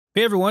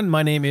Hey everyone,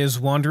 my name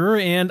is Wanderer,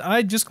 and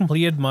I just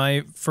completed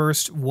my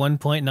first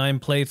 1.9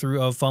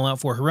 playthrough of Fallout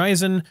 4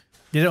 Horizon.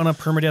 Did it on a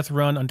permadeath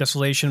run on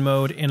Desolation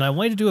Mode, and I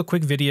wanted to do a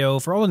quick video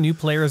for all the new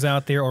players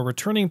out there or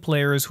returning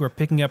players who are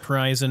picking up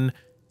Horizon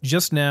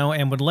just now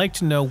and would like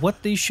to know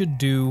what they should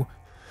do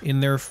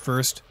in their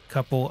first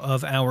couple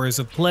of hours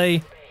of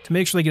play to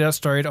make sure they get us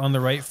started on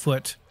the right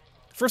foot.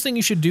 First thing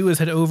you should do is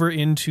head over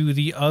into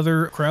the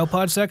other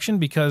cryopod section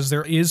because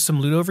there is some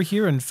loot over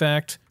here. In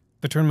fact,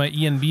 if I turn my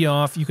E and B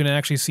off, you can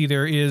actually see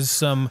there is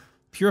some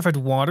purified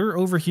water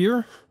over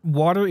here.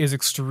 Water is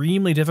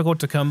extremely difficult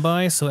to come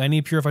by, so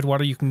any purified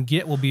water you can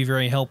get will be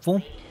very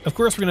helpful. Of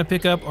course, we're going to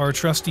pick up our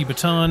trusty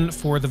baton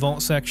for the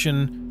vault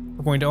section.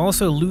 We're going to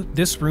also loot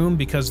this room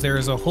because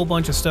there's a whole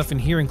bunch of stuff in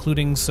here,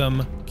 including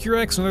some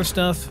Curex and other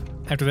stuff.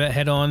 After that,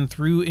 head on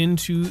through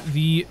into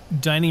the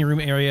dining room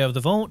area of the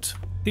vault.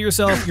 Get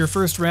yourself your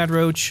first rad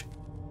roach.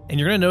 And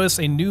you're going to notice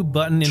a new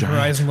button in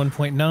Horizon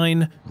 1.9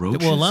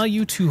 that will allow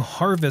you to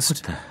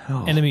harvest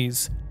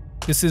enemies.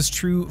 This is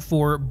true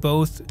for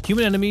both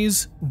human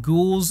enemies,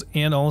 ghouls,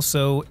 and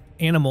also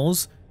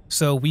animals.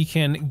 So we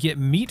can get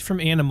meat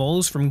from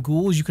animals. From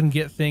ghouls, you can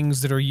get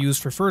things that are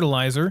used for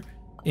fertilizer.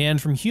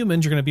 And from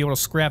humans, you're going to be able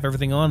to scrap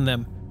everything on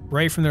them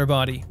right from their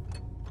body.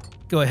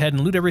 Go ahead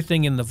and loot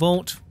everything in the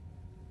vault.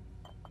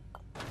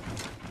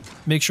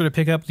 Make sure to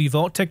pick up the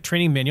Vault-Tec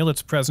training manual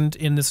that's present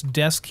in this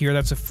desk here.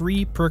 That's a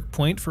free perk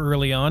point for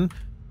early on.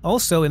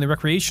 Also, in the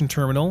recreation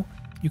terminal,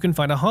 you can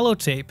find a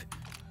holotape.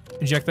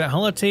 Eject that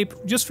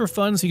holotape just for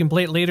fun so you can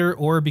play it later,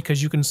 or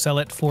because you can sell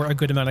it for a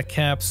good amount of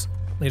caps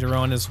later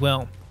on as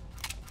well.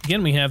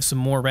 Again, we have some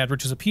more rad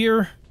riches up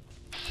here.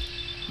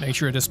 Make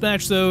sure to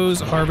dispatch those,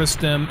 harvest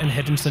them, and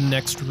head into the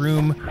next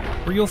room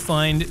where you'll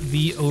find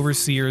the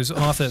Overseer's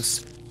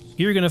office.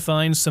 Here you're going to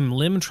find some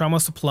limb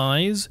trauma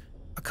supplies,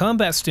 a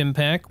combat stim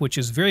pack, which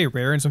is very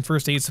rare, and some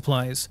first aid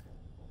supplies.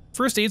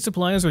 First aid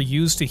supplies are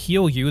used to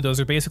heal you.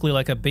 Those are basically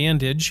like a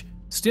bandage.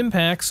 Stim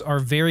packs are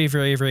very,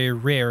 very, very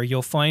rare.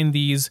 You'll find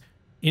these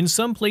in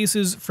some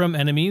places from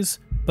enemies,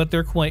 but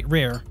they're quite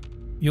rare.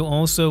 You'll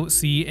also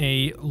see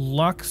a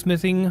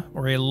locksmithing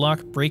or a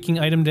lock breaking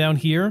item down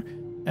here,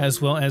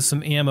 as well as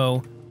some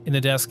ammo in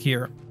the desk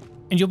here.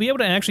 And you'll be able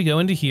to actually go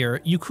into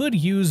here. You could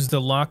use the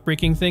lock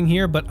breaking thing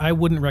here, but I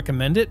wouldn't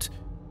recommend it.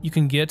 You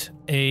can get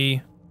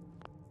a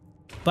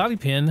bobby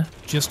pin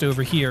just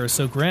over here,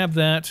 so grab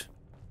that,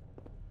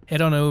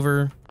 head on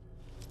over,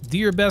 do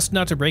your best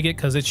not to break it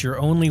because it's your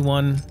only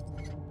one.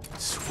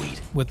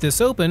 Sweet. With this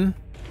open,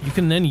 you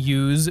can then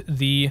use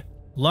the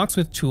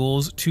locksmith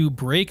tools to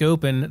break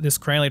open this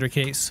cryolator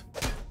case.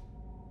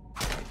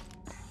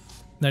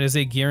 That is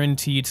a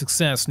guaranteed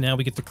success. Now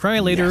we get the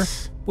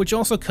cryolator, which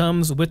also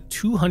comes with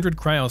 200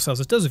 cryo cells.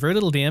 It does very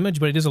little damage,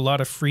 but it is a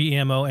lot of free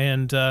ammo,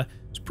 and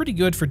it's pretty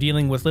good for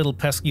dealing with little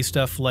pesky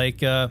stuff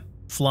like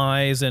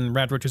flies and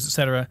rad roaches,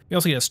 etc. You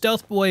also get a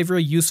stealth boy,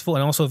 very useful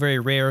and also very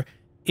rare,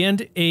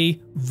 and a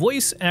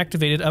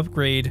voice-activated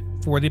upgrade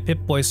for the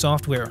Pip-Boy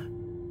software.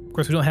 Of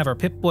course, we don't have our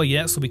Pip-Boy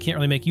yet, so we can't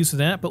really make use of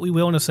that, but we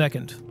will in a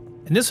second.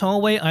 In this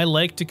hallway, I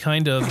like to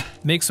kind of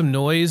make some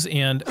noise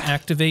and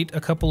activate a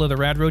couple of the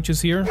rad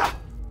roaches here,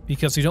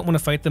 because you don't want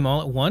to fight them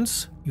all at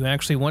once. You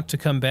actually want to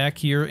come back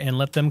here and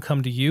let them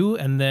come to you,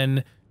 and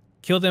then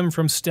kill them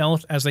from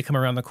stealth as they come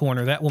around the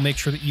corner. That will make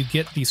sure that you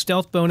get the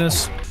stealth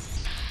bonus.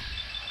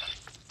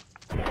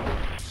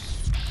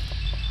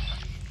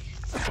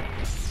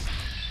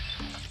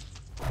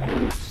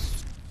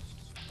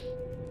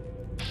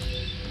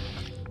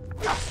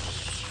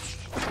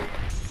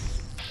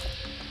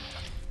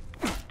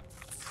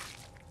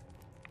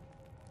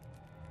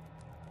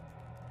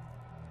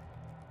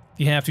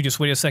 If you have to, just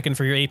wait a second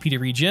for your AP to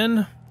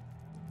regen.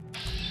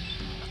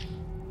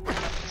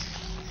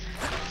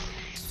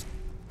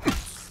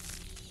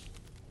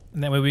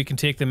 And that way we can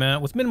take them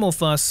out with minimal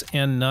fuss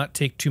and not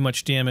take too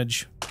much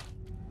damage.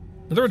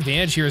 Another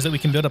advantage here is that we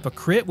can build up a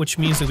crit, which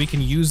means that we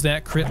can use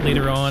that crit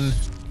later on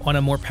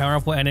a more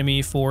powerful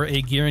enemy for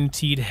a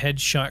guaranteed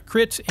headshot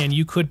crit, and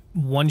you could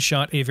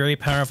one-shot a very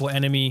powerful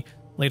enemy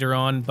later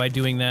on by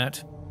doing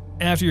that.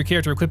 After your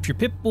character equips your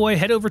Pip-Boy,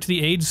 head over to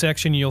the aid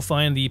section. You'll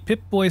find the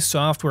Pip-Boy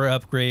software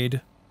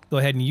upgrade. Go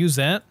ahead and use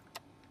that.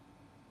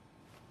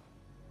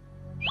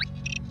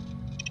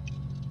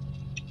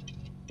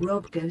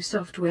 Robco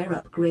software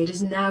upgrade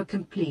is now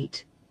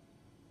complete.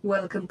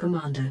 Welcome,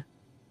 Commander.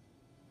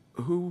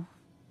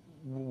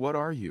 What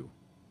are you?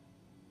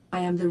 I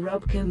am the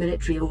Robco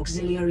Military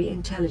Auxiliary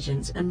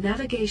Intelligence and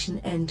Navigation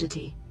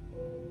Entity.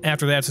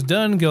 After that's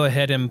done, go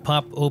ahead and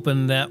pop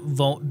open that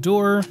vault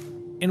door,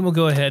 and we'll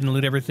go ahead and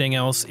loot everything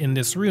else in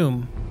this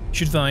room. You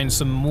should find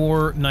some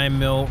more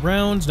 9mm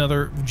rounds,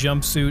 another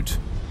jumpsuit,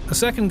 a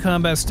second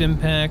combat stim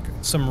pack,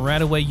 some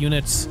radaway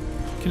units.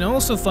 You can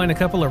also find a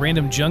couple of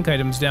random junk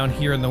items down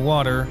here in the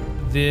water.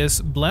 This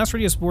Blast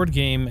Radius board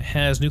game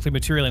has nuclear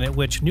material in it,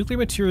 which nuclear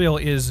material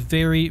is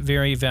very,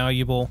 very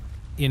valuable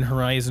in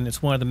Horizon.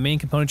 It's one of the main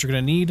components you're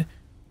going to need.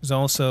 There's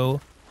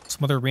also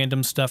some other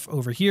random stuff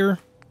over here.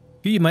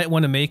 Here you might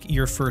want to make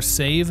your first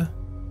save.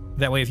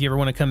 That way, if you ever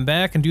want to come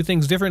back and do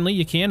things differently,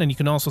 you can, and you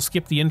can also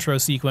skip the intro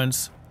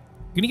sequence.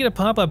 You're going to get a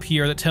pop-up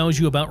here that tells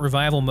you about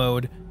revival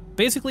mode.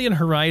 Basically in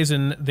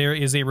Horizon, there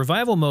is a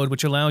revival mode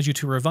which allows you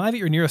to revive at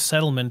your nearest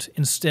settlement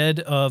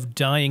instead of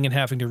dying and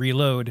having to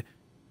reload.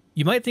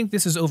 You might think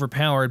this is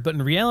overpowered, but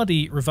in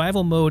reality,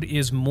 revival mode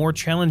is more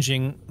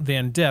challenging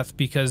than death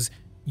because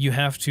you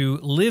have to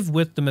live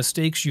with the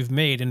mistakes you've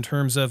made in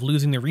terms of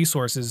losing the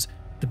resources.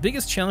 The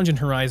biggest challenge in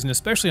Horizon,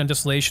 especially on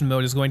Desolation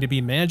mode, is going to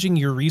be managing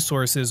your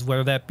resources,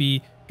 whether that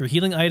be your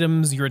healing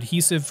items, your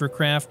adhesive for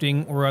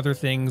crafting, or other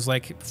things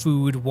like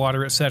food,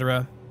 water,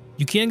 etc.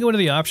 You can go into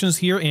the options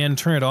here and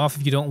turn it off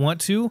if you don't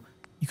want to.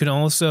 You can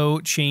also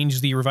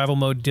change the revival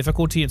mode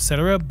difficulty,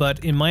 etc.,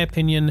 but in my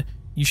opinion,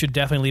 you should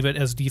definitely leave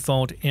it as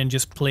default and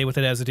just play with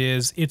it as it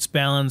is. It's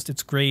balanced,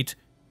 it's great.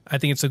 I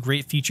think it's a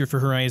great feature for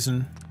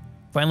Horizon.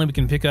 Finally, we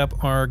can pick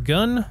up our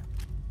gun.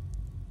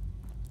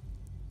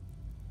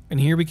 And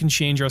here we can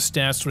change our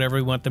stats to whatever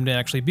we want them to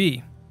actually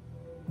be.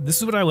 This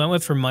is what I went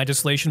with for my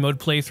Desolation mode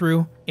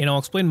playthrough, and I'll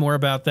explain more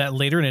about that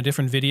later in a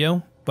different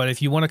video, but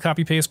if you want to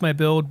copy-paste my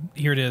build,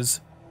 here it is.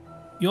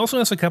 You also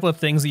notice a couple of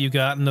things that you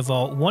got in the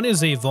vault. One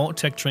is a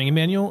Vault-Tec training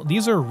manual.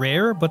 These are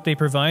rare, but they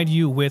provide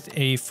you with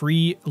a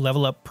free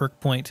level up perk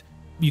point.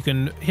 You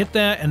can hit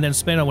that and then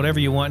spend on whatever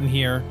you want in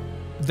here.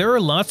 There are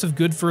lots of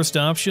good first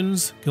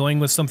options. Going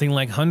with something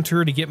like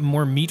Hunter to get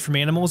more meat from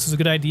animals is a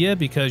good idea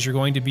because you're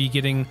going to be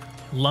getting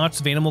lots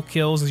of animal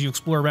kills as you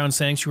explore around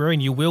Sanctuary,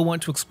 and you will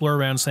want to explore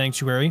around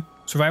Sanctuary.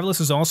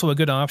 Survivalist is also a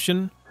good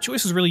option.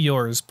 Choice is really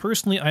yours.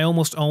 Personally, I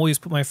almost always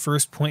put my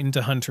first point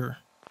into Hunter.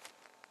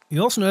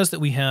 You also notice that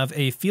we have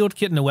a field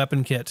kit and a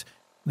weapon kit.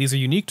 These are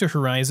unique to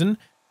Horizon.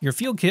 Your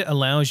field kit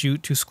allows you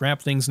to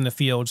scrap things in the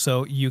field,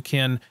 so you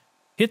can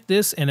hit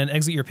this and then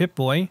exit your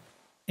Pip-Boy,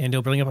 and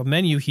it'll bring up a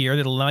menu here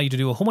that'll allow you to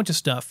do a whole bunch of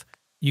stuff.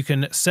 You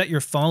can set your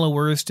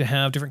followers to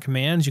have different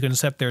commands. You can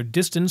set their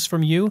distance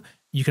from you.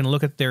 You can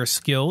look at their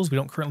skills. We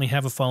don't currently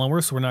have a follower,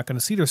 so we're not going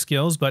to see their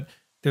skills, but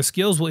their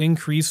skills will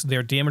increase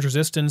their damage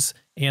resistance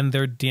and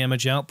their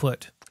damage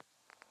output.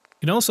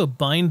 You can also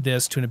bind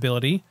this to an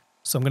ability.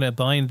 So I'm going to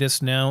bind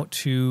this now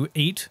to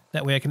 8.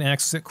 That way I can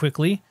access it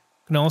quickly.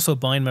 I can also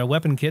bind my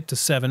weapon kit to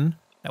 7.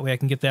 That way I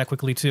can get that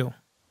quickly too.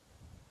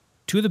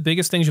 Two of the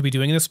biggest things you'll be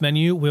doing in this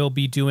menu will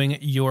be doing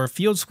your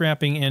field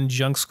scrapping and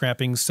junk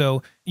scrapping.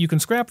 So you can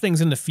scrap things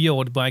in the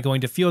field by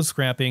going to field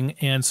scrapping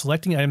and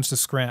selecting items to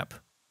scrap.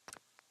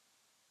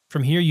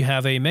 From here you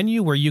have a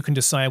menu where you can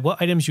decide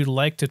what items you'd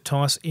like to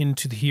toss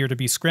into here to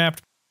be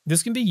scrapped.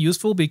 This can be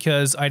useful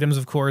because items,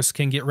 of course,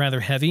 can get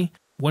rather heavy.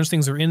 Once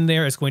things are in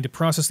there, it's going to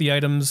process the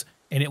items,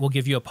 and it will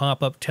give you a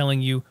pop-up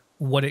telling you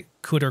what it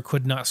could or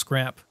could not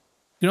scrap.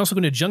 You can also go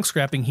into junk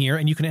scrapping here,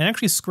 and you can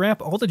actually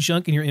scrap all the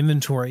junk in your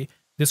inventory.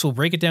 This will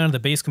break it down to the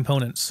base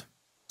components.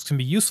 This can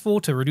be useful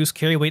to reduce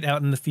carry weight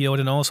out in the field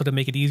and also to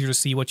make it easier to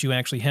see what you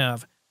actually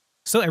have.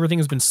 So everything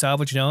has been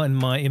salvaged now in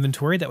my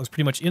inventory. That was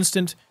pretty much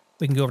instant.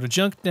 We can go over to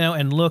junk now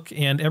and look,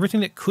 and everything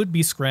that could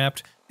be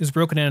scrapped is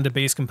broken down into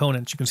base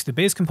components. You can see the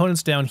base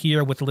components down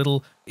here with the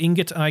little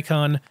ingot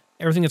icon.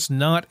 Everything that's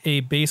not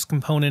a base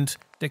component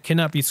that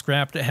cannot be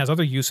scrapped that has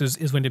other uses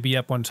is going to be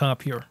up on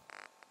top here.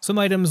 Some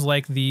items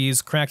like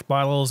these cracked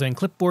bottles and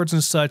clipboards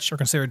and such are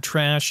considered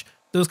trash.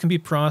 Those can be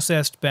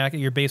processed back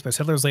at your base by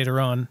settlers later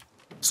on.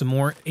 Some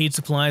more aid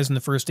supplies in the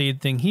first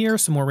aid thing here,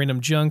 some more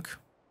random junk.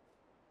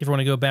 If you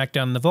want to go back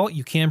down in the vault,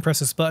 you can press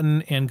this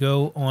button and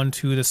go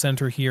onto the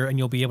center here and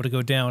you'll be able to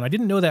go down. I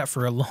didn't know that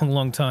for a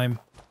long time.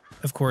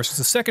 Of course, there's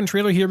a second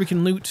trailer here we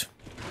can loot.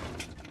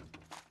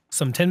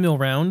 Some 10mm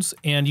rounds,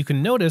 and you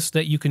can notice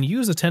that you can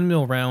use the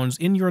 10mm rounds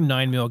in your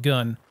 9mm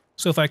gun.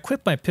 So if I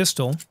equip my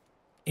pistol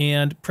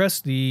and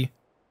press the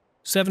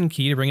 7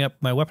 key to bring up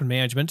my weapon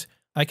management,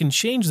 I can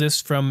change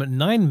this from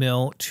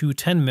 9mm to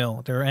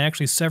 10mm. There are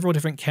actually several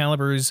different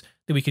calibers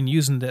that we can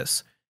use in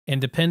this,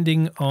 and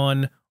depending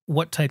on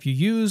what type you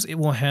use, it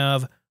will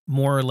have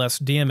more or less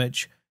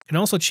damage. You can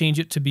also change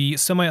it to be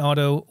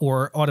semi-auto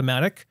or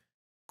automatic.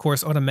 Of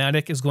course,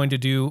 automatic is going to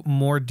do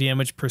more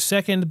damage per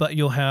second, but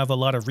you'll have a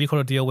lot of recoil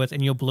to deal with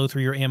and you'll blow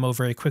through your ammo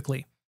very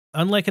quickly.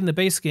 Unlike in the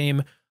base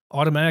game,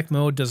 automatic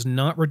mode does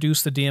not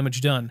reduce the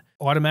damage done.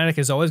 Automatic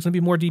is always going to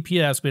be more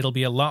DPS, but it'll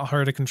be a lot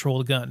harder to control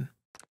the gun.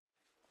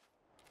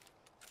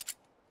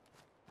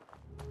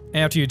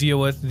 After you deal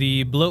with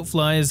the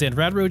bloatflies and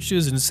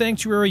radroaches in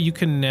Sanctuary, you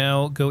can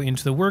now go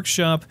into the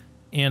workshop,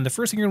 and the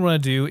first thing you're going to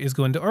want to do is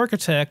go into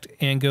Architect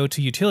and go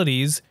to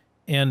Utilities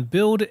and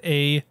build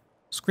a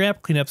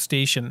scrap cleanup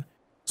station.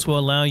 This will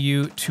allow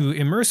you to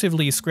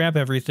immersively scrap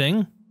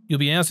everything. You'll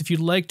be asked if you'd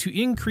like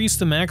to increase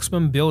the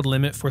maximum build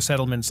limit for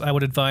settlements. I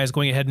would advise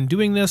going ahead and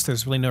doing this.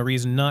 There's really no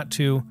reason not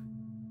to.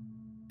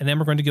 And then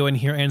we're going to go in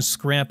here and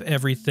scrap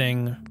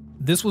everything.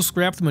 This will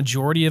scrap the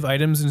majority of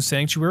items in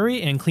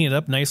Sanctuary and clean it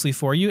up nicely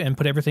for you and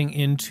put everything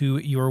into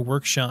your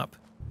workshop.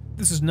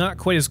 This is not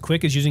quite as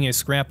quick as using a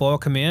scrap all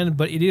command,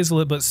 but it is a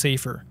little bit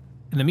safer.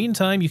 In the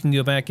meantime, you can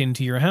go back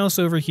into your house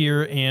over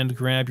here and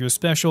grab your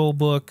special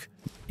book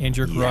and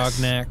your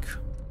grognac.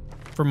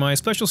 For my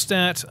special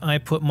stat, I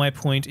put my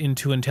point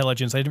into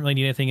intelligence. I didn't really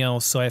need anything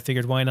else, so I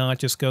figured why not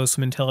just go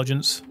some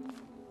intelligence.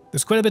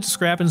 There's quite a bit to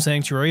scrap in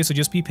Sanctuary, so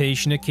just be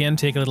patient. It can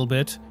take a little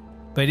bit.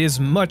 but it is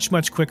much,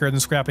 much quicker than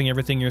scrapping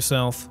everything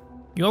yourself.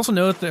 You also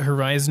note that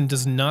Horizon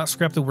does not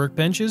scrap the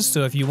workbenches,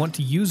 so if you want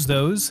to use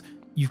those,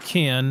 you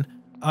can.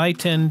 I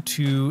tend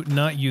to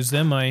not use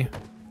them. I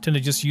tend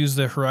to just use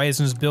the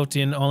Horizon's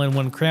built-in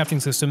all-in-one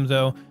crafting system,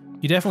 though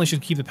you definitely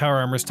should keep the power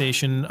armor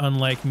station,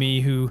 unlike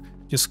me who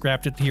just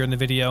scrapped it here in the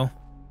video.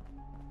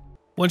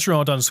 Once you're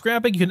all done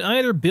scrapping, you can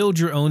either build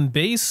your own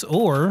base,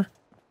 or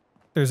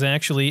there's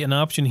actually an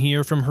option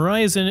here from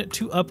Horizon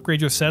to upgrade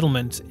your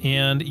settlement,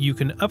 and you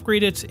can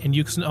upgrade it and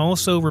you can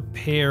also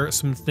repair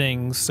some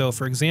things. So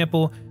for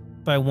example,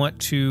 if I want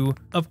to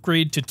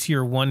upgrade to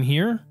tier 1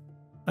 here,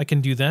 I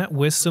can do that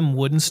with some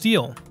wood and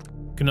steel.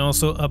 You can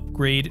also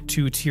upgrade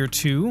to tier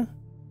 2,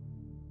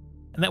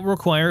 and that will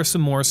require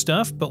some more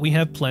stuff, but we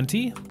have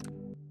plenty. You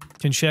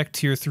can check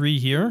tier 3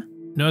 here.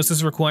 Notice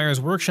this requires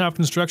workshop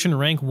construction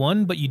rank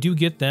 1, but you do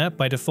get that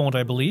by default,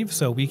 I believe,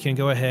 so we can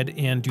go ahead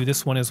and do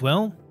this one as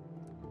well.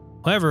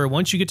 However,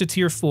 once you get to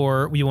tier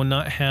 4, we will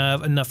not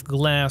have enough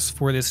glass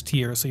for this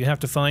tier, so you have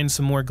to find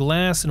some more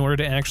glass in order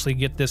to actually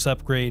get this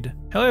upgrade.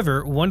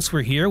 However, once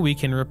we're here, we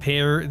can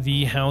repair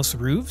the house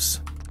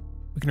roofs,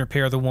 we can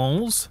repair the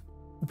walls,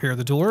 repair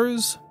the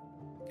doors,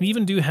 we can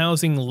even do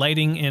housing,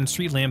 lighting, and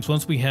street lamps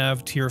once we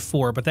have tier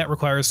 4, but that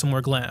requires some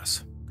more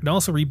glass. We can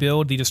also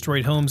rebuild the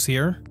destroyed homes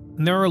here,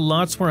 and there are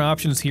lots more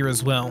options here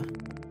as well.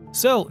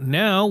 So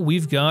now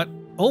we've got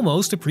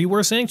almost a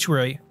pre-war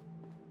sanctuary.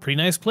 Pretty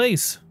nice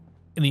place.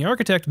 In the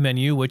Architect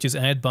menu, which is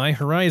added by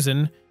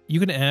Horizon, you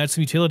can add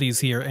some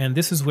utilities here, and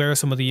this is where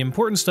some of the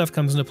important stuff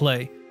comes into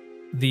play.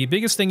 The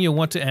biggest thing you'll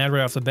want to add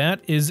right off the bat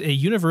is a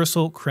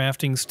universal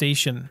crafting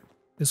station.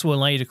 This will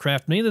allow you to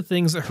craft many of the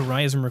things that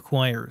Horizon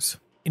requires.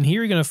 In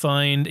here you're going to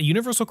find a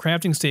universal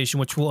crafting station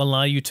which will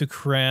allow you to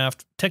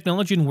craft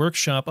technology and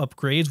workshop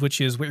upgrades,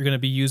 which is what you're going to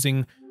be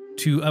using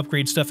to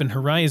upgrade stuff in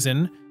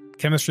Horizon.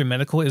 Chemistry and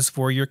medical is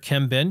for your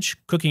chem bench.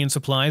 Cooking and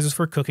supplies is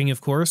for cooking,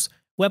 of course.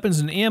 Weapons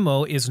and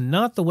ammo is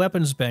not the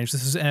weapons bench.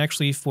 This is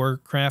actually for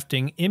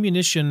crafting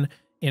ammunition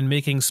and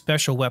making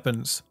special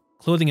weapons.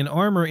 Clothing and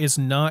armor is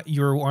not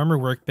your armor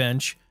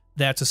workbench.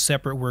 That's a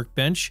separate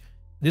workbench.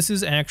 This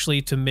is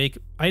actually to make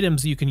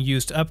items that you can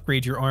use to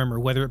upgrade your armor,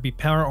 whether it be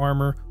power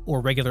armor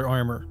or regular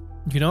armor.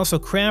 You can also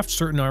craft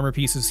certain armor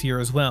pieces here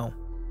as well.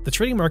 The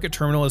trading market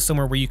terminal is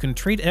somewhere where you can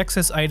trade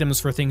excess items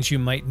for things you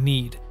might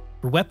need.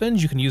 For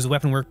weapons, you can use the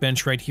weapon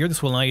workbench right here.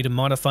 This will allow you to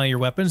modify your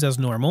weapons as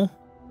normal.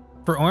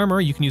 For armor,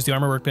 you can use the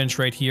armor workbench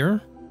right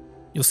here.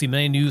 You'll see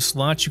many new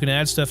slots you can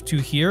add stuff to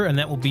here, and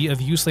that will be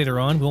of use later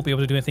on. We won't be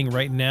able to do anything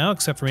right now,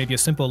 except for maybe a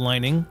simple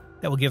lining.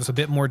 That will give us a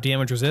bit more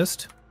damage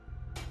resist.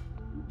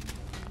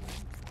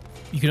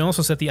 You can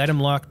also set the item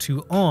lock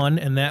to on,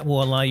 and that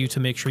will allow you to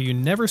make sure you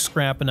never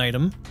scrap an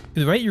item. To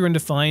the right, you're going to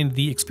find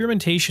the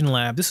experimentation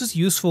lab. This is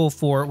useful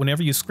for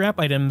whenever you scrap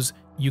items,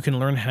 you can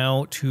learn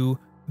how to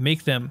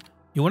make them.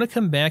 You want to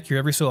come back here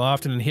every so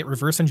often and hit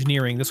reverse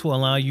engineering. This will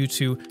allow you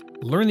to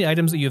learn the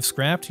items that you have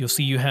scrapped. You'll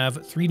see you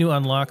have 3 new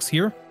unlocks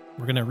here.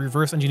 We're going to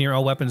reverse engineer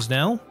all weapons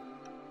now.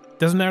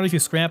 Doesn't matter if you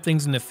scrap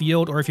things in the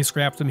field or if you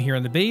scrap them here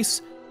in the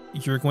base.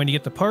 You're going to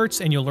get the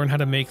parts and you'll learn how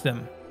to make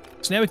them.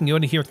 So now we can go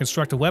into here and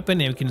construct a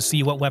weapon, and we can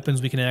see what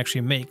weapons we can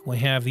actually make. We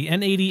have the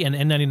N80 and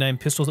N99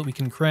 pistols that we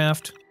can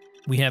craft.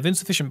 We have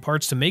insufficient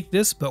parts to make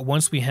this, but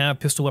once we have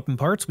pistol weapon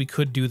parts, we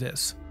could do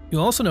this.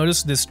 You'll also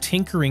notice this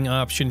tinkering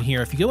option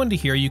here. If you go into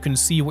here, you can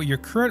see what your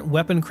current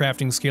weapon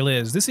crafting skill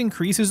is. This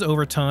increases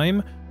over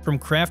time from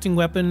crafting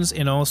weapons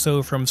and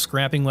also from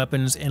scrapping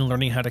weapons and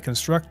learning how to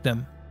construct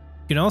them.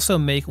 You can also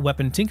make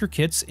weapon tinker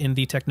kits in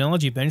the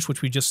technology bench,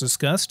 which we just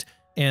discussed,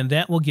 and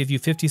that will give you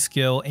 50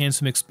 skill and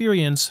some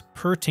experience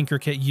per tinker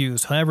kit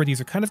used. However,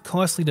 these are kind of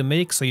costly to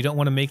make, so you don't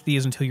want to make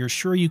these until you're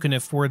sure you can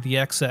afford the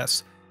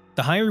excess.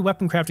 The higher your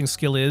weapon crafting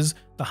skill is,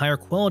 the higher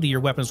quality your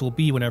weapons will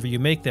be whenever you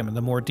make them, and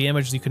the more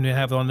damage you can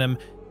have on them.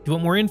 If you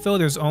want more info,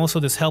 there's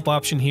also this help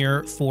option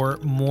here for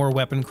more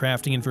weapon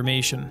crafting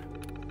information.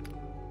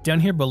 Down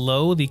here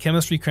below the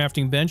chemistry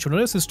crafting bench, you'll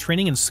notice this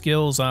training and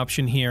skills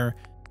option here.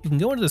 You can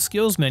go into the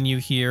skills menu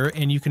here,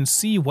 and you can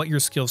see what your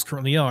skills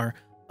currently are.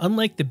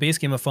 Unlike the base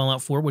game of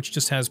Fallout 4, which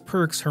just has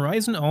perks,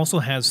 Horizon also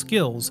has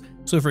skills.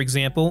 So for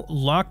example,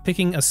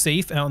 lockpicking a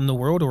safe out in the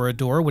world or a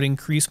door would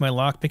increase my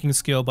lockpicking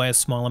skill by a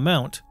small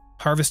amount.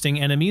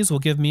 Harvesting enemies will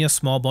give me a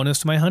small bonus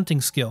to my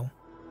hunting skill.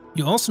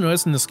 You'll also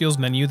notice in the skills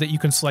menu that you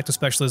can select a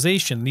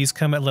specialization. These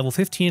come at level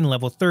 15 and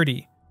level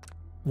 30.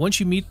 Once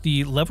you meet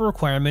the level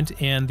requirement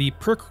and the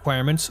perk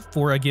requirements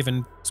for a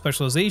given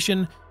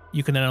specialization,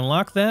 you can then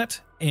unlock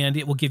that, and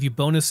it will give you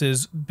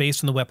bonuses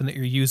based on the weapon that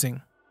you're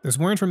using. There's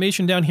more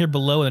information down here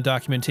below in the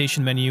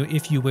documentation menu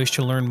if you wish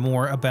to learn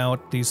more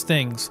about these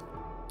things.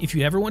 If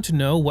you ever want to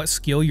know what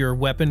skill your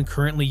weapon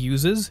currently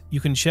uses,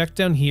 you can check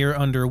down here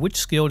under which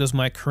skill does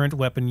my current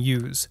weapon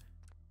use.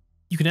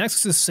 You can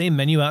access this same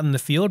menu out in the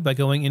field by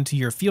going into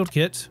your field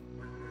kit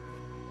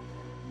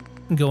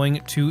and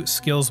going to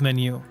skills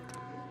menu.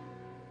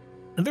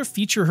 Another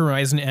feature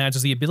Horizon adds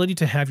is the ability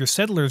to have your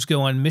settlers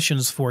go on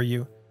missions for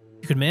you.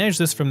 You can manage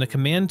this from the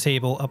command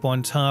table up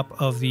on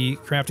top of the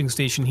crafting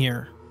station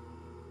here.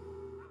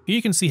 Here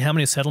you can see how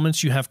many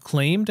settlements you have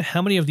claimed,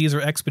 how many of these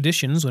are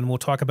expeditions, and we'll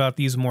talk about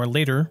these more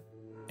later,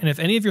 and if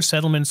any of your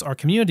settlements are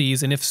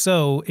communities, and if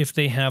so, if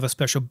they have a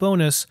special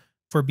bonus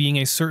for being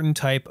a certain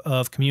type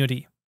of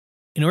community.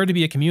 In order to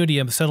be a community,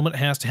 a settlement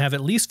has to have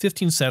at least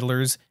 15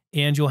 settlers,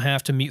 and you'll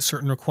have to meet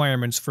certain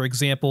requirements. For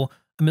example,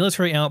 a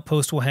military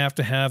outpost will have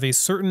to have a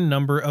certain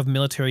number of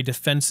military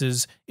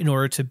defenses in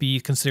order to be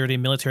considered a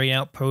military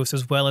outpost,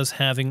 as well as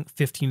having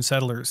 15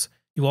 settlers.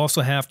 You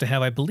also have to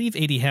have, I believe,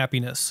 80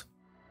 happiness.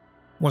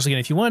 Once again,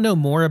 if you want to know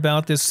more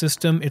about this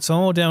system, it's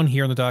all down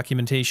here in the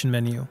documentation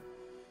menu.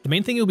 The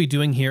main thing you'll be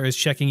doing here is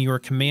checking your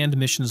command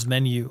missions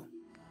menu.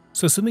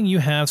 So assuming you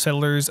have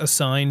settlers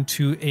assigned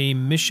to a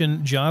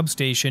mission job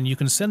station, you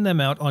can send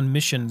them out on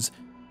missions.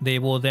 They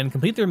will then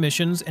complete their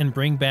missions and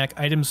bring back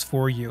items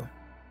for you.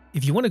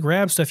 If you want to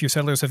grab stuff your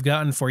settlers have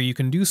gotten for you, you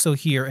can do so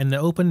here in the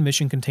Open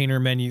Mission Container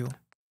menu.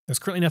 There's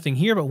currently nothing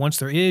here, but once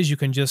there is, you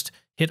can just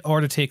hit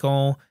R to take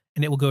all,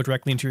 and it will go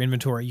directly into your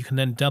inventory. You can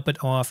then dump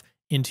it off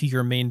into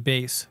your main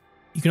base.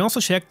 You can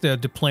also check the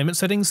deployment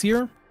settings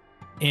here,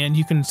 and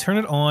you can turn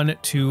it on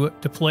to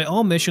deploy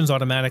all missions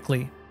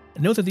automatically.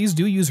 Note that these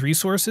do use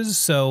resources,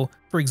 so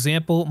for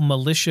example,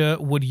 militia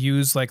would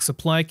use like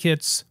supply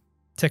kits,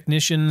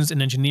 technicians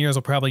and engineers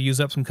will probably use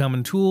up some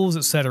common tools,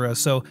 etc.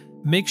 So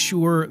make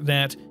sure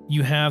that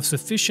you have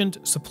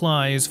sufficient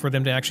supplies for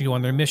them to actually go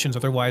on their missions,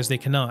 otherwise they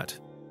cannot.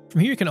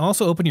 From here you can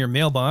also open your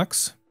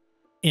mailbox,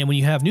 and when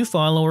you have new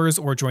followers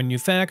or join new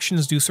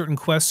factions, do certain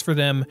quests for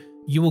them,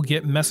 you will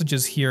get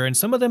messages here, and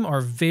some of them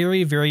are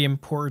very, very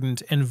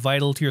important and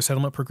vital to your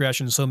settlement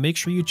progression, so make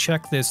sure you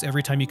check this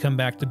every time you come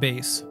back to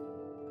base.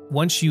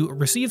 Once you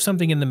receive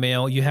something in the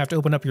mail, you have to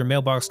open up your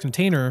mailbox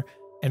container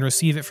and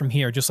receive it from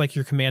here, just like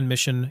your command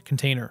mission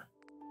container.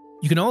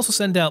 You can also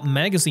send out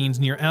magazines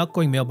in your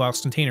outgoing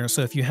mailbox container,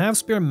 so if you have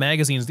spare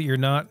magazines that you're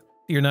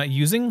not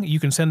using,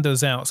 you can send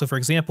those out. So for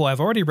example, I've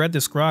already read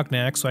this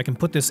Grognak, so I can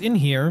put this in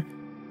here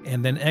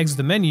and then exit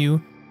the menu,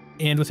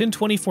 and within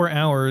 24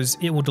 hours,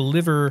 it will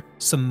deliver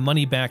some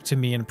money back to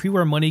me, and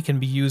pre-war money can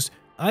be used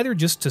either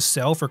just to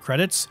sell for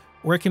credits,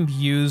 or it can be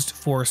used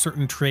for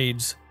certain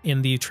trades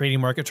in the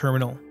trading market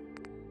terminal.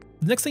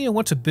 The next thing I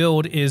want to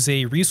build is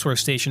a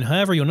resource station.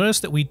 However, you'll notice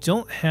that we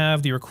don't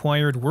have the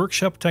required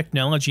workshop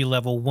technology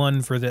level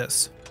 1 for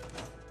this.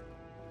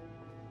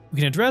 We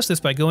can address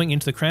this by going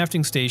into the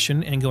crafting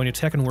station and going to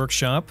tech and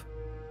workshop,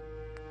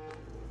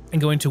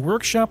 and going to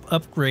workshop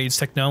upgrades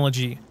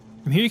technology.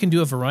 From here you can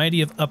do a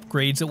variety of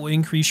upgrades that will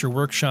increase your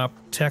workshop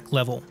tech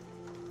level.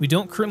 We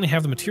don't currently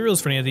have the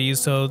materials for any of these,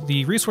 so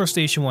the resource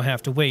station will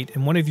have to wait,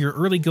 and one of your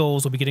early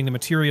goals will be getting the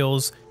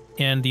materials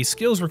and the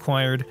skills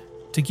required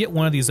to get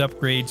one of these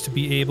upgrades to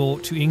be able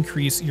to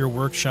increase your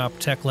workshop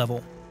tech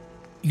level.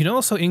 You can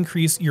also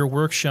increase your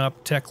workshop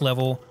tech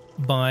level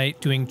by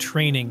doing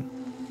training.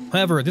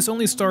 However, this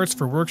only starts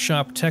for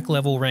workshop tech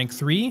level rank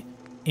 3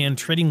 and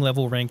trading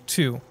level rank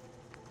 2.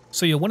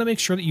 So you'll want to make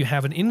sure that you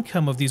have an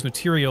income of these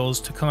materials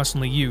to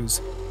constantly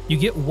use. You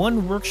get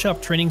 1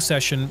 workshop training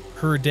session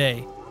per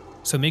day,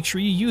 so make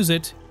sure you use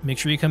it, make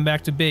sure you come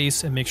back to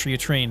base, and make sure you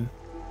train.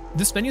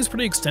 This menu is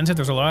pretty extensive.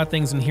 There's a lot of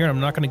things in here. I'm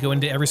not going to go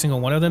into every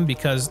single one of them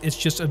because it's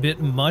just a bit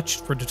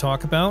much to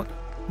talk about.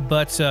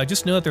 But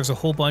just know that there's a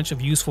whole bunch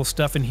of useful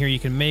stuff in here you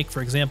can make.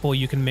 For example,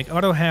 you can make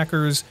auto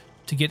hackers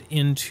to get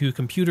into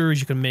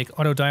computers. You can make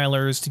auto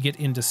dialers to get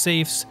into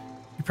safes.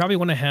 You probably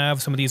want to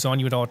have some of these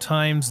on you at all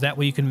times. That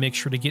way you can make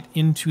sure to get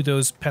into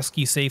those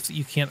pesky safes that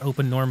you can't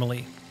open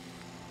normally.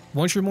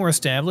 Once you're more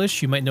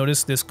established, you might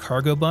notice this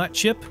cargo bot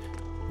chip.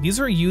 These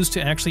are used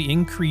to actually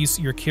increase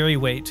your carry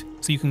weight,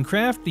 so you can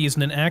craft these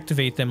and then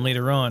activate them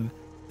later on.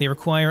 They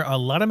require a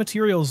lot of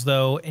materials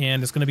though,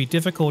 and it's going to be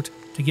difficult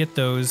to get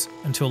those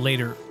until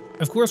later.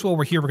 Of course, while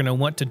we're here, we're going to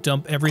want to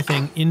dump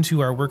everything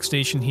into our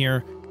workstation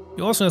here.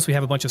 You'll also notice we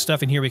have a bunch of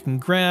stuff in here we can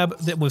grab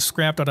that was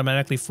scrapped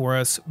automatically for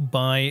us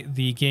by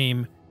the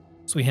game.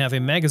 So we have a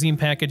magazine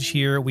package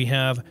here, we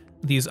have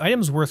these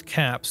items worth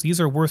caps. These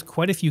are worth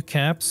quite a few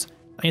caps.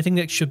 Anything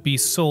that should be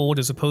sold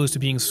as opposed to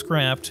being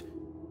scrapped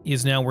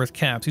is now worth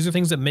caps. These are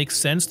things that make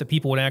sense that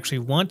people would actually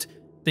want.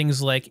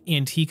 Things like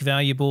antique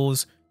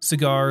valuables,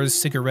 cigars,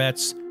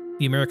 cigarettes,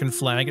 the American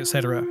flag,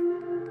 etc.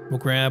 We'll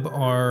grab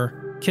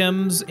our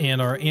chems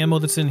and our ammo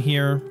that's in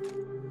here,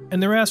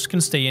 and the rest can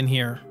stay in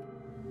here.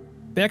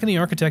 Back in the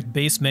Architect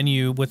base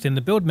menu, within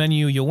the build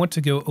menu, you'll want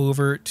to go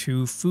over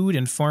to food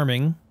and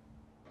farming,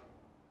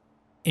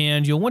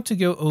 and you'll want to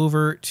go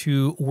over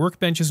to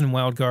workbenches and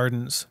wild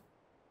gardens.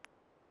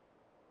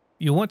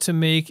 You'll want to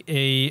make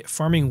a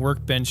farming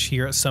workbench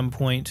here at some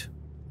point.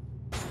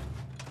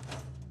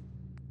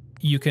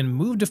 You can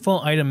move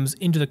default items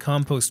into the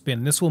compost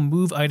bin. This will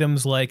move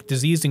items like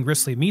diseased and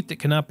gristly meat that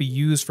cannot be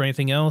used for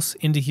anything else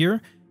into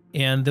here,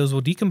 and those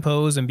will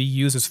decompose and be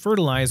used as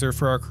fertilizer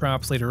for our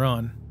crops later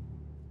on.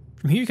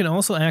 From here you can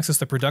also access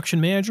the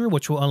production manager,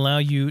 which will allow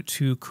you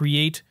to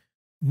create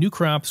new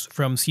crops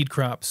from seed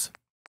crops.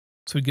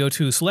 So we go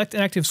to select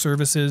active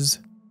services,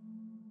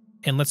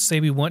 and let's say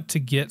we want to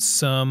get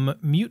some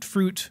mute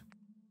fruit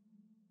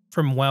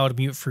from wild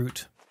mute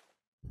fruit.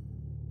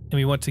 And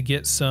we want to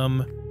get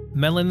some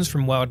melons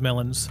from wild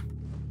melons.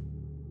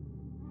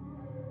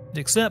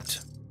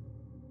 Accept.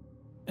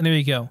 And there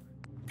you go.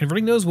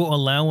 Converting those will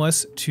allow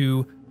us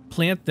to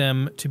plant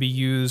them to be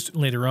used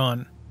later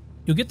on.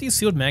 You'll get these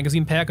sealed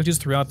magazine packages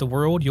throughout the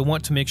world. You'll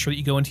want to make sure that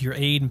you go into your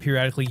aid and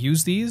periodically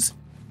use these.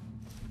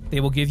 They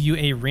will give you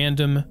a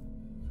random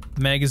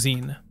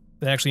magazine.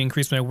 That actually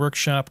increased my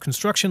workshop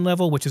construction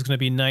level, which is going to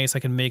be nice. I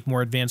can make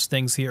more advanced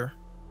things here.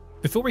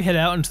 Before we head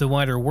out into the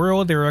wider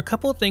world, there are a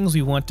couple of things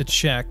we want to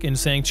check in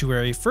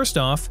Sanctuary. First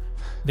off,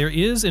 there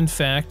is in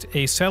fact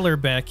a cellar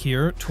back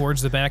here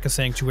towards the back of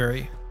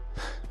Sanctuary.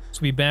 So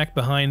we back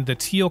behind the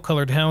teal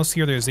colored house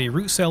here, there's a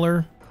root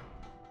cellar.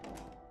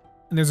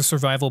 And there's a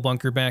survival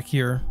bunker back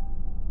here.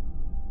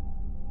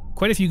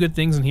 Quite a few good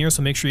things in here,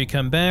 so make sure you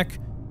come back.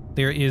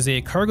 There is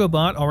a cargo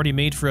bot already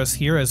made for us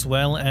here, as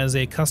well as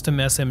a custom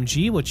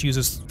SMG, which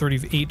uses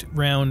 38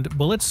 round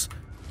bullets.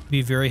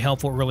 Be very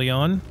helpful early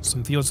on.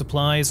 Some field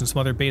supplies and some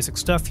other basic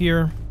stuff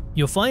here.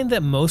 You'll find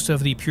that most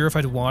of the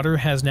purified water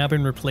has now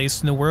been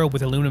replaced in the world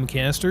with aluminum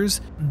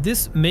canisters.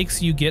 This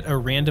makes you get a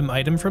random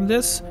item from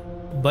this,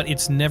 but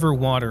it's never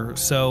water,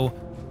 so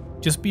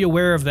just be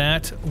aware of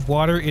that.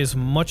 Water is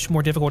much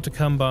more difficult to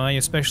come by,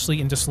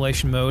 especially in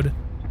Desolation Mode,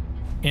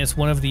 and it's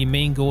one of the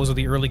main goals of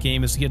the early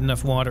game is to get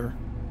enough water.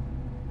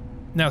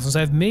 Now, since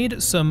I've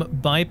made some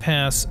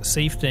bypass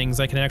safe things,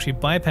 I can actually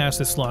bypass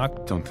this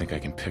lock. Don't think I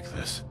can pick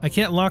this. I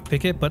can't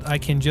lockpick it, but I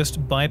can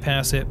just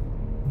bypass it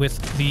with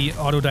the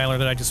auto dialer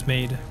that I just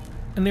made.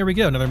 And there we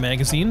go, another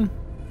magazine.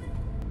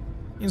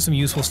 And some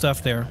useful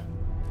stuff there.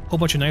 Whole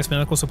bunch of nice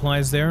medical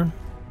supplies there.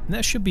 And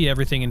that should be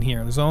everything in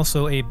here. There's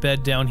also a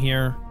bed down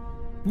here.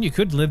 You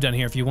could live down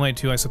here if you wanted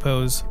to, I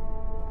suppose.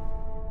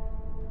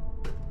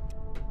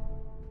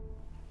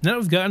 Now that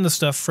we've gotten the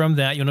stuff from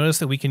that, you'll notice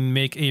that we can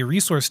make a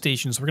resource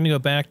station. So we're going to go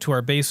back to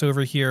our base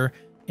over here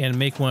and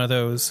make one of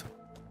those.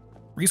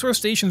 Resource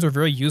stations are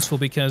very useful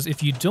because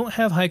if you don't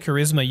have high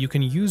charisma, you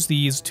can use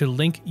these to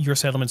link your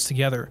settlements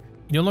together.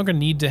 You no longer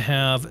need to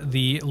have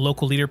the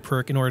local leader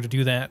perk in order to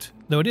do that,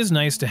 though it is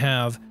nice to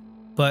have,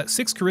 but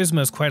 6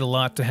 charisma is quite a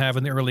lot to have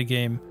in the early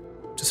game.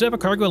 To set up a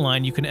cargo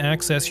line, you can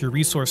access your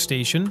resource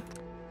station.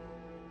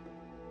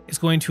 It's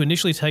going to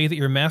initially tell you that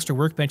your master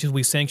workbenches will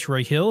be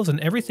Sanctuary Hills, and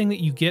everything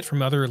that you get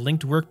from other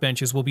linked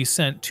workbenches will be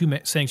sent to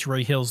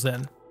Sanctuary Hills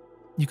then.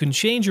 You can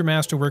change your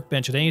master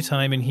workbench at any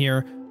time in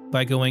here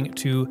by going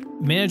to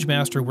Manage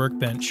Master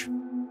Workbench.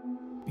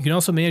 You can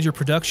also manage your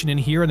production in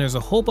here, and there's a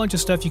whole bunch of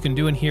stuff you can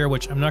do in here,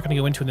 which I'm not going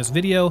to go into in this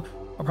video.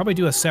 I'll probably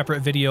do a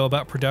separate video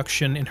about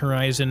production in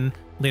Horizon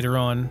later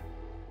on.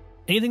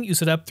 Anything you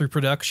set up through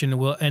production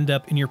will end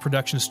up in your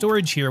production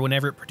storage here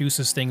whenever it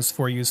produces things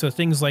for you. So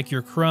things like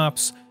your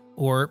crops,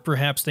 or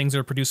perhaps things that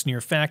are produced in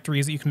your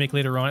factories that you can make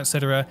later on,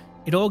 etc.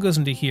 It all goes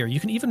into here. You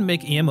can even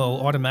make ammo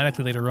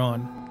automatically later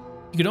on.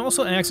 You can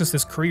also access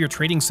this courier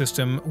trading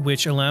system,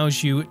 which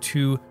allows you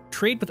to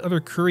trade with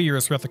other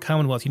couriers throughout the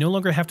Commonwealth. You no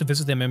longer have to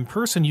visit them in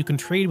person, you can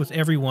trade with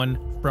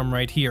everyone from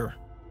right here.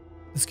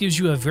 This gives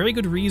you a very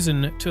good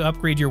reason to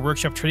upgrade your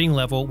workshop trading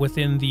level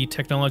within the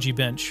technology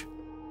bench,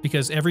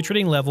 because every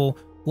trading level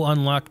will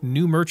unlock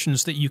new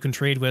merchants that you can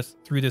trade with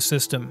through this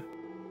system.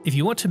 If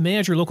you want to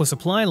manage your local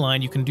supply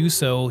line, you can do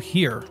so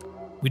here.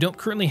 We don't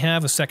currently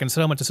have a second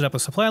settlement to set up a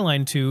supply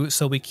line to,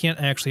 so we can't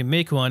actually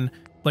make one,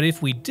 but if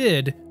we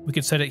did, we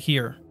could set it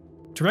here.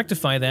 To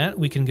rectify that,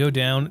 we can go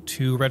down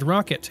to Red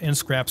Rocket and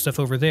scrap stuff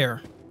over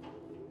there.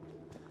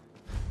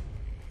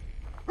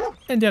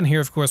 And down here,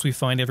 of course, we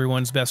find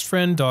everyone's best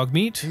friend, Dog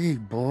Meat. Hey,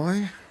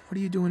 boy. What are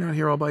you doing out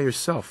here all by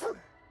yourself?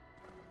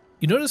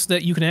 You notice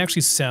that you can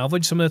actually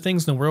salvage some of the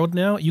things in the world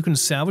now. You can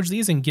salvage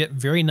these and get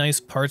very nice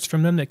parts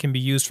from them that can be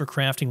used for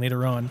crafting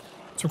later on.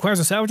 This requires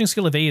a salvaging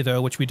skill of A,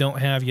 though, which we don't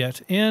have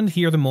yet. And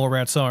here the mole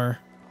rats are.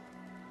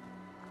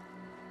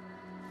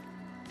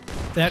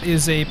 That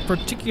is a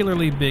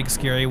particularly big,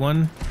 scary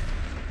one.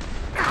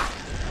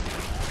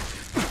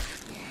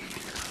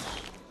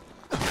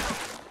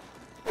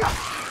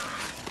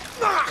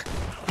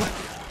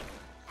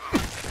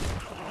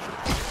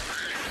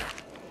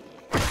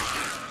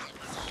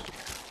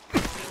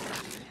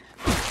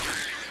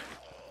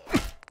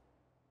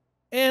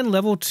 And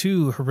level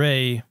 2,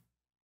 hooray.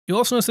 You'll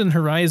also notice in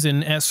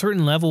Horizon, at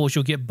certain levels,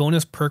 you'll get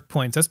bonus perk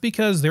points. That's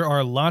because there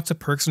are lots of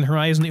perks in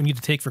Horizon that you need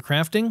to take for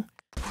crafting.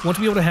 You want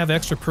to be able to have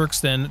extra perks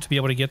then to be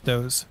able to get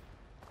those.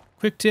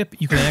 Quick tip,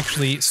 you can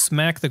actually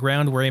smack the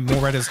ground where a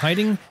mole rat is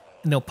hiding,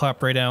 and they'll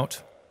pop right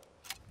out.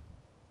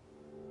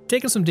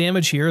 Taking some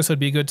damage here, so it'd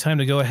be a good time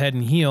to go ahead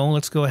and heal.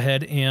 Let's go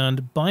ahead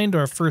and bind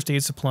our first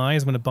aid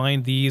supplies. I'm going to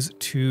bind these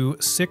to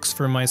 6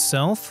 for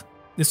myself.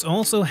 This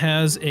also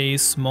has a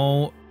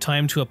small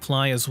time to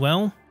apply as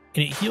well,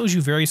 and it heals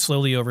you very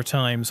slowly over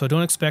time, so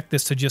don't expect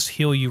this to just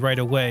heal you right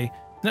away.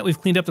 Now that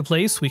we've cleaned up the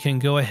place, we can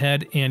go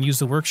ahead and use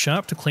the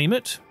workshop to claim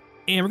it.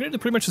 And we're going to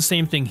do pretty much the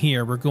same thing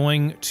here. We're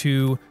going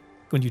to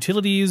go into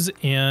utilities,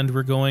 and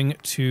we're going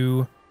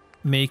to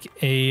make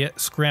a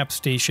scrap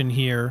station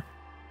here.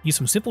 Use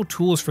some simple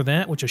tools for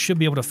that, which I should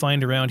be able to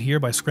find around here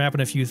by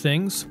scrapping a few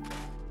things.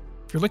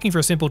 If you're looking for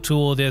a simple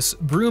tool, this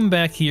broom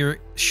back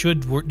here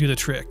should do the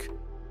trick.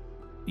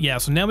 Yeah,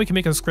 so now we can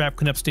make a scrap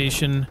cleanup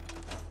station.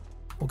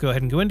 We'll go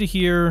ahead and go into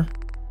here,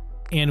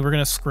 and we're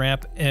going to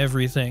scrap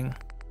everything.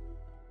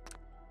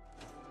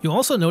 You'll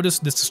also notice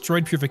this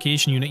destroyed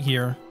purification unit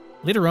here.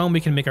 Later on, we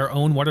can make our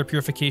own water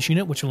purification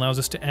unit, which allows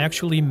us to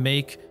actually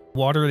make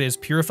water that is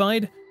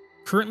purified.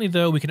 Currently,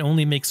 though, we can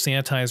only make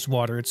sanitized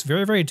water. It's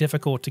very, very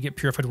difficult to get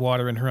purified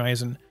water in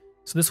Horizon.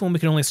 So this one we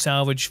can only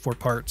salvage for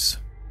parts.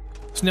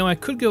 So now I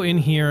could go in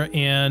here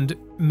and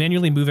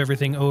manually move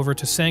everything over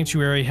to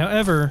Sanctuary.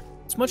 However,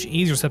 it's much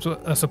easier to set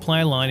up a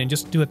supply line and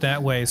just do it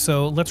that way.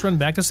 So let's run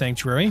back to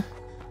Sanctuary.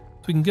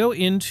 So we can go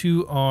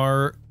into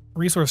our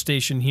resource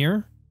station here.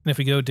 And if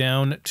we go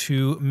down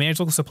to Manage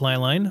Local Supply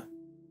Line,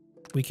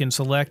 we can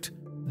select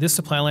this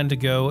supply line to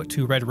go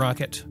to Red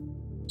Rocket.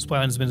 Supply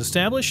line has been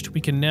established.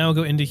 We can now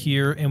go into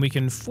here and we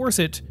can force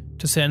it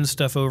to send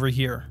stuff over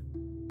here.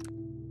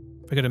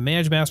 If I go to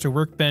Manage Master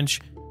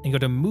Workbench and go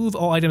to Move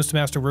All Items to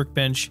Master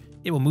Workbench,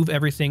 it will move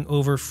everything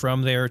over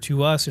from there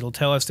to us. It'll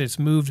tell us that it's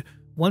moved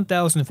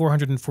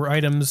 1,404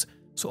 items,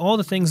 so all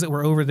the things that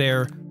were over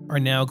there are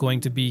now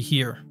going to be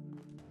here.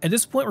 At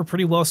this point, we're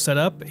pretty well set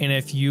up, and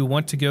if you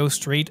want to go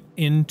straight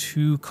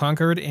into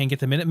Concord and get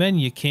the Minutemen,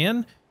 you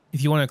can.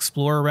 If you want to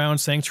explore around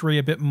Sanctuary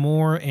a bit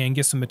more and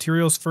get some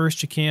materials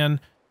first, you can.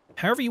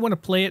 However you want to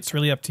play it, it's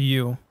really up to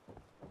you.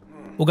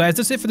 Well guys,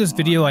 that's it for this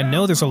video. I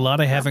know there's a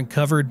lot I haven't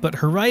covered, but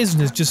Horizon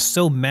is just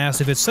so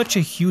massive. It's such a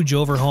huge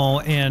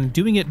overhaul, and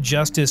doing it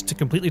justice to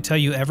completely tell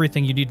you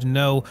everything you need to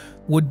know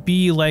would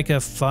be like a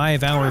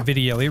 5-hour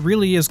video. It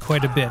really is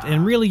quite a bit,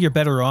 and really you're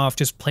better off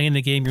just playing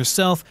the game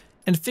yourself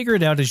and figure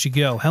it out as you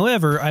go.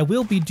 However, I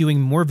will be doing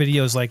more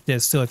videos like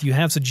this, so if you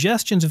have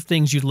suggestions of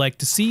things you'd like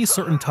to see,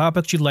 certain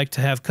topics you'd like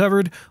to have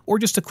covered, or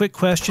just a quick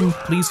question,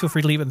 please feel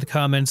free to leave it in the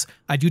comments.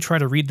 I do try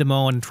to read them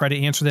all and try to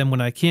answer them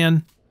when I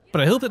can. But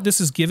I hope that this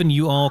has given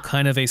you all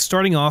kind of a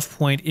starting off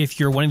point if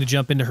you're wanting to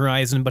jump into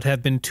Horizon but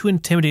have been too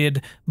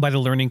intimidated by the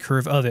learning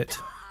curve of it.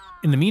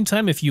 In the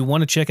meantime, if you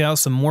want to check out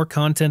some more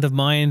content of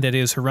mine that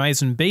is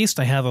Horizon based,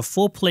 I have a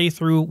full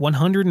playthrough,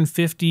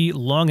 150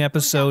 long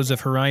episodes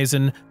of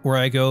Horizon where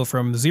I go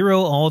from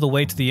 0 all the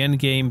way to the end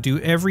game, do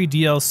every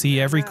DLC,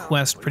 every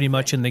quest pretty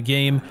much in the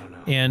game,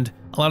 and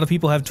a lot of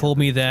people have told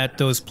me that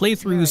those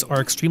playthroughs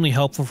are extremely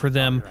helpful for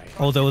them,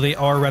 although they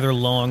are rather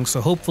long,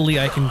 so hopefully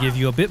I can give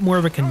you a bit more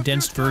of a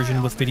condensed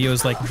version with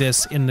videos like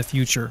this in the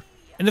future.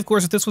 And of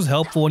course, if this was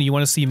helpful and you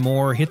want to see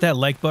more, hit that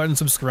like button,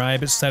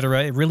 subscribe,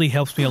 etc. It really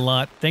helps me a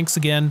lot. Thanks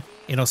again,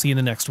 and I'll see you in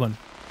the next one.